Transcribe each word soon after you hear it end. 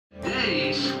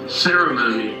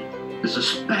ceremony is a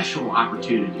special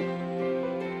opportunity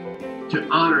to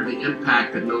honor the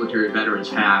impact that military veterans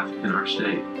have in our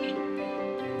state.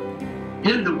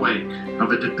 In the wake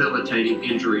of a debilitating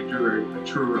injury during a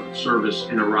tour of service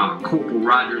in Iraq, Corporal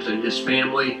Rogers and his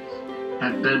family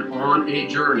have been on a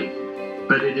journey,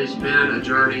 but it has been a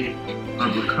journey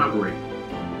of recovery.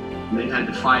 And they've had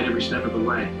to fight every step of the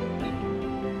way.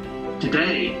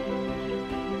 Today,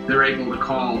 they're able to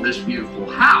call this beautiful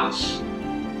house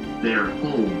their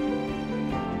home.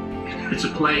 It's a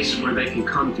place where they can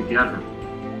come together,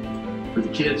 where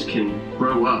the kids can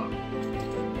grow up,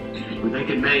 where they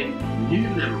can make new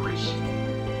memories,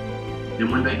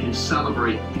 and when they can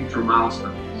celebrate future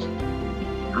milestones.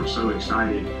 I'm so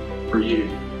excited for you.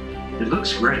 It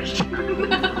looks great.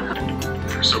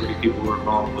 There's so many people who are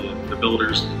involved, the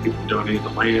builders, the people who donate the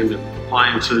land and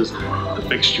appliances, the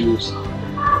fixtures,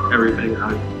 everything.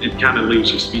 It kind of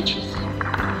leaves you speechless.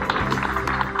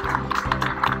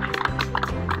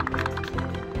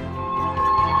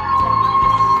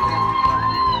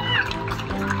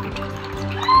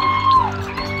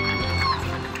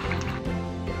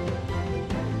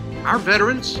 Our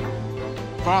veterans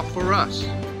fought for us.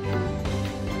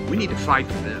 We need to fight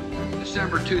for them.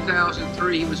 December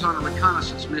 2003, he was on a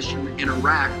reconnaissance mission in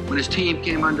Iraq when his team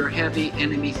came under heavy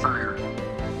enemy fire.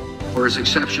 For his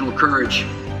exceptional courage,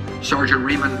 Sergeant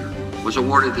Riemann was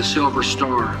awarded the Silver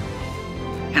Star.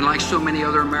 And like so many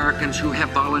other Americans who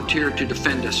have volunteered to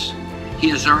defend us, he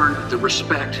has earned the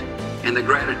respect and the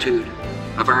gratitude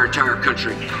of our entire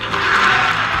country.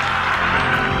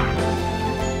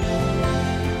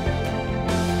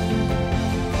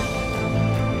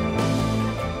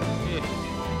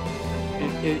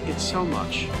 It's so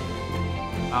much,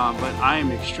 but I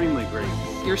am extremely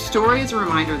grateful. Your story is a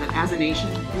reminder that as a nation,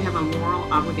 we have a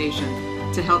moral obligation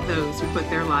to help those who put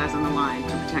their lives on the line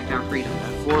to protect our freedom.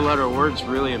 That four-letter word's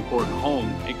really important, home.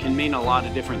 It can mean a lot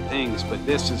of different things, but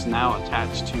this is now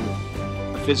attached to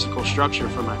a physical structure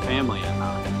for my family and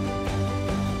I.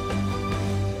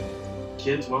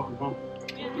 Kids, welcome home.